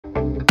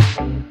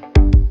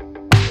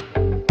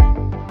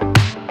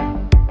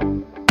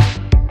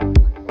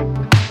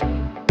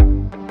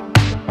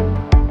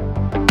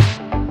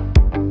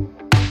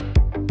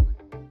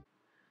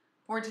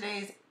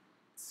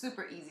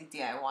super easy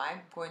DIY.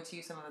 I'm going to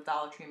use some of the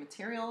Dollartree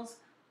materials,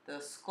 the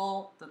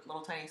skull, the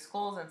little tiny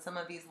skulls, and some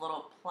of these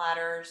little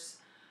platters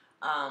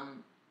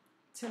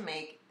to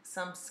make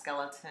some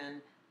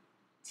skeleton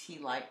tea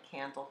light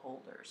candle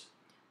holders.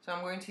 So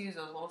I'm going to use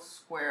those little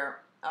square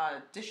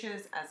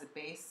dishes as a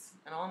base,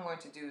 and all I'm going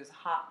to do is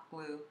hot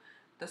glue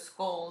the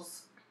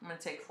skulls. I'm going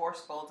to take 4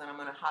 skulls and I'm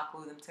going to hot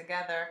glue them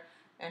together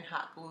and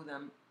hot glue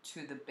them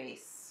to the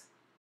base.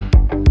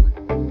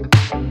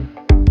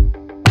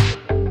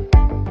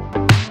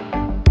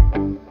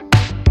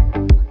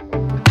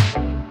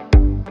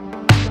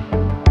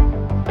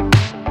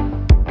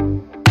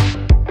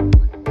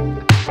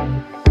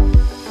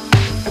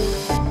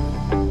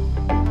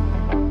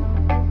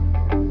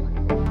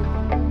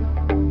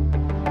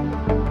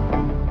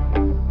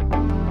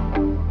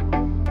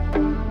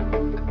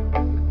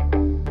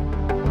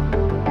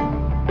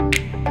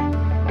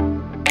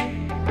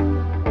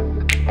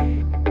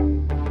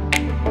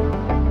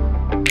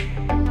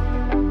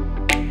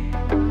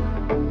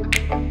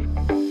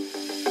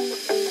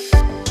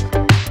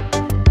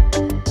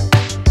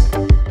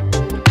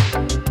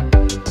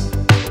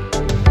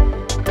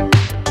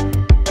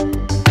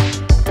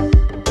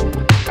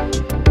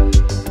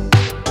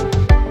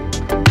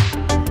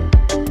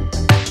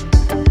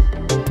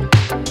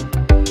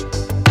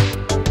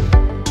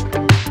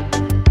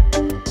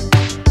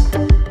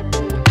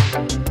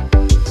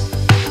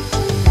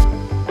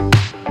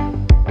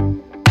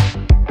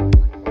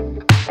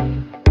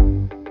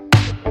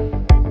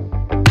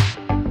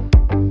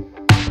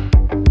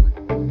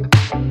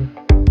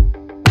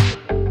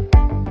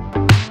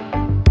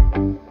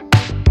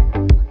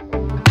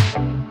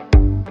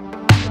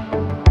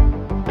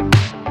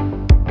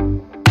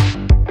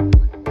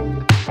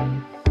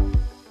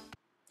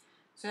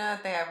 So now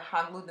that they have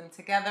hot glued them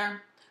together,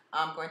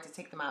 I'm going to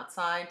take them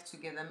outside to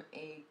give them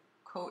a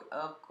coat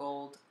of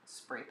gold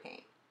spray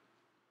paint.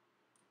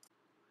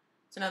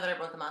 So now that I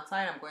brought them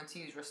outside, I'm going to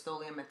use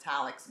Rust-Oleum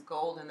Metallics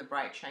Gold in the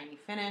bright shiny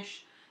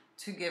finish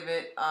to give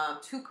it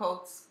 2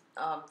 coats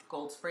of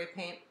gold spray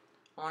paint.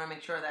 I want to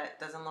make sure that it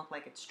doesn't look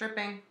like it's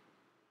dripping.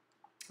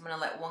 I'm going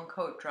to let 1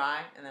 coat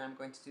dry, and then I'm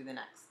going to do the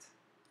next.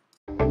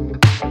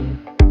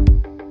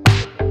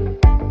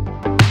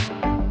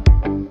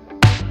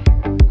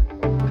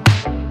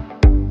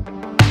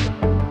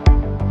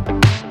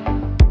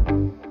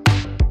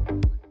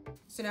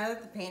 So now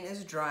that the paint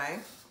is dry,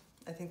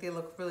 I think they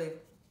look really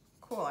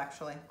cool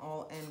actually,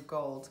 all in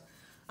gold.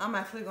 I'm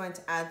actually going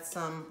to add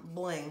some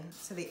bling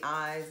to the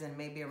eyes and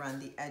maybe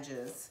around the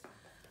edges.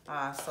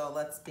 So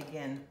let's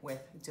begin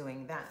with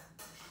doing that.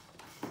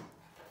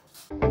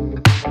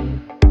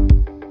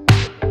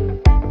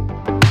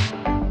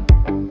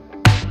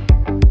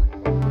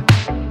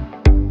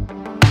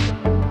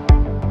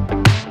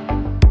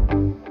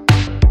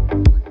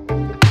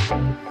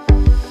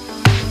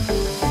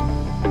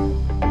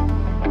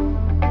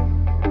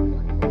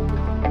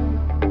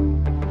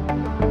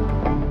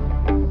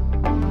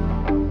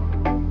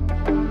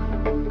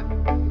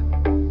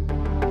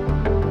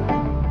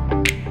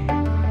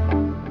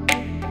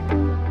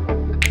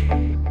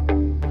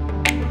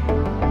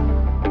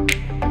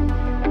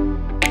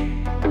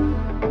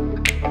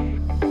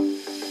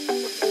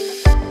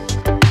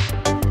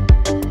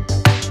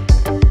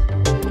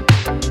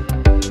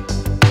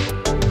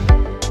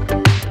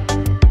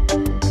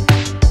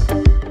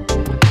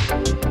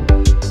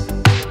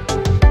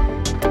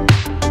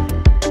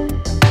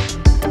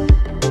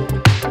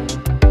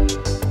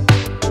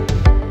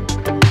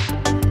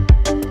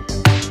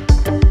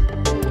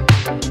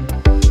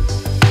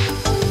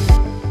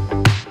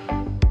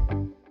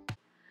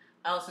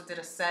 I also did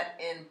a set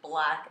in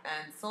black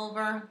and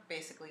silver,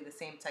 basically the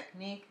same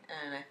technique,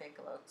 and I think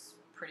it looks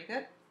pretty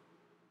good.